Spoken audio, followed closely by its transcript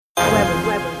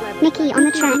Nicky on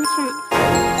the track.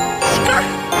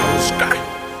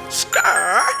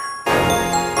 Skr.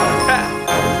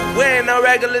 We ain't no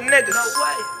regular niggas. No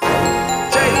way.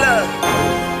 J-Love.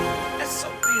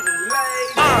 S.O.B. the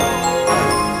lady.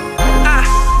 I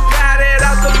got it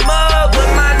out the mud with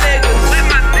my niggas.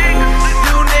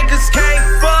 You niggas can't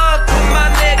fuck with my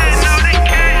niggas.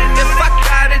 If I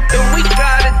got it, then we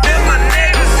got it. Then my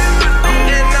niggas.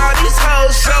 And all these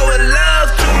hoes showing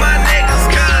love to my niggas.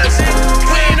 Cause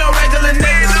we ain't no regular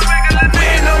niggas. We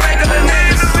ain't no regular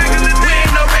niggas. We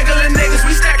ain't no regular niggas.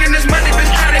 We stacking this money,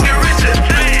 bitch, trying to get richer.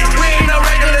 We ain't no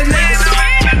regular niggas.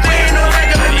 We ain't no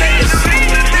regular niggas.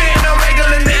 We ain't no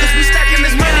regular niggas. We stacking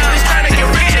this money, bitch, trying to get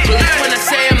richer. Believe when I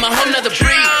say I'm a whole nother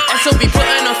breed. S.O.B.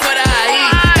 putting on for the IE.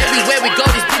 Everywhere we go,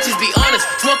 these bitches be honest.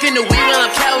 Smoking the weed while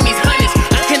I'm counting these hundreds.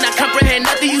 I cannot comprehend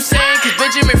nothing you saying. Cause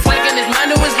Benjamin Franklin is mine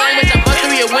to his language. I bust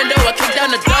through your window, I kick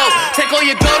down the door. Take all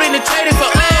your gold and trade it for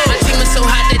oil. My team is so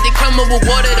hot that they come up with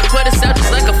water to put us out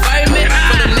just like a fireman.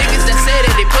 For the niggas that say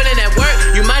that they put in that work,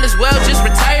 you might as well just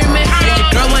retirement. And your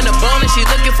girl want a bone and she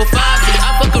looking for five. Cause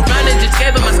I fuck around and just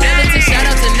gave her my skeleton. Shout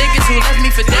out to niggas who left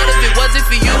me for dead. If it wasn't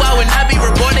for you, I would not be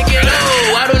reborn again.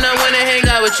 Oh, I do not wanna hang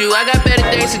out with you, I got better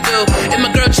things to do. If my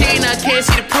girl cheating, I can't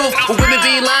see the proof. But women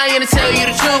be lying to tell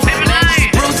you the truth. Majesty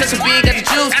Bruce, S.O.B. got the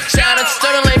juice. Shout out to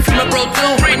Sterling Lane from my bro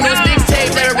Doom. My newest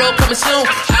mixtape that I wrote coming soon.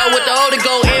 Out with the old and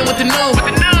go in with the new.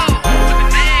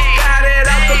 Got it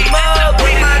out the mud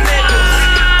with my niggas.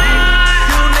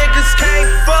 You niggas can't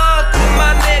fuck with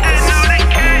my niggas.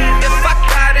 If I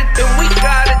got it, then we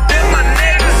got it. Then my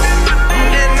niggas.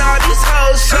 And all these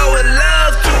hoes showing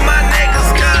love to my niggas.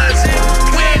 Cause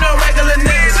we ain't no regular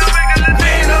niggas. We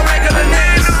ain't no regular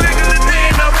niggas. We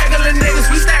ain't no regular niggas.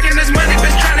 We stacking this money,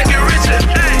 bitch, trying to get richer.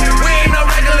 We ain't no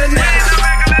regular niggas.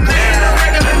 We ain't no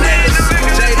regular niggas.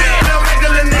 We ain't no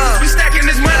regular niggas. We stacking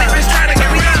this money, bitch, trying to get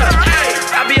richer.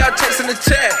 I be out chasing the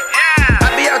check. I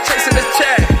be out chasing the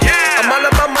check. I'm all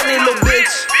about money, little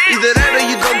bitch. Either that or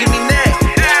you gon' give me neck.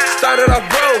 Started off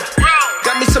broke.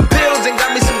 Got me some pills and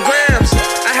got me some grams.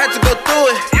 I had to go through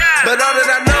it, but all that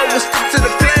I know was stick to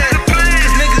the plan.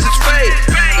 Cause niggas is fake,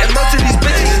 and most of these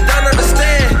bitches don't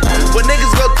understand what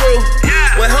niggas go through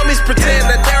when homies pretend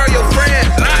that they're your friend.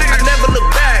 I never look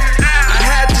back. I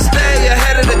had to stay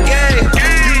ahead of the game.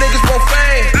 You niggas want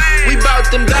fame. We bout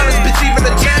them dollars, bitch, even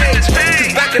the change.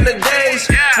 Cause back in the days,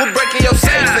 we're breaking your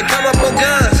safe and come up on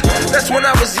guns. That's when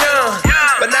I was young.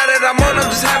 But now that I'm on, I'm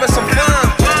just having some fun.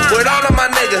 With all of my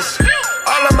niggas.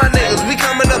 All of my niggas, we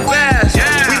coming up fast.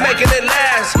 We making it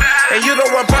last. And you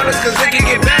don't want problems cause they can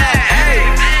get bad.